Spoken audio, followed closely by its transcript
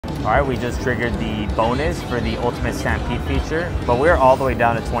All right, we just triggered the bonus for the Ultimate Stampede feature, but we're all the way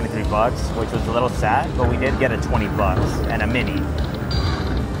down to 23 bucks, which was a little sad, but we did get a 20 bucks and a mini.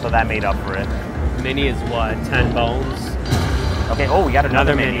 So that made up for it. Mini is what, 10 bones? Okay, oh, we got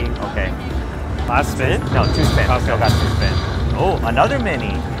another mini. Okay. Last spin? No, 2 spins. Okay. Still got 2 spins. Oh, another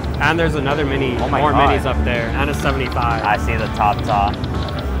mini. And there's another mini. Oh my More God. minis up there. And a 75. I see the top.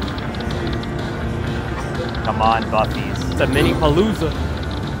 Come on, Buffies. It's a mini palooza.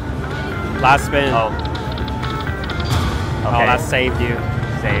 Last spin. Oh. Okay. Oh, that saved you.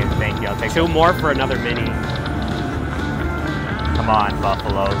 Save, thank you. I'll take 2 more for another mini. Come on,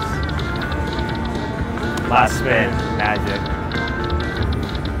 Buffaloes. Last spin. Magic.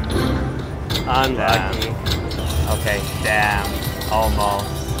 Unlucky. Damn. Okay, damn. Almost.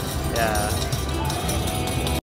 Yeah.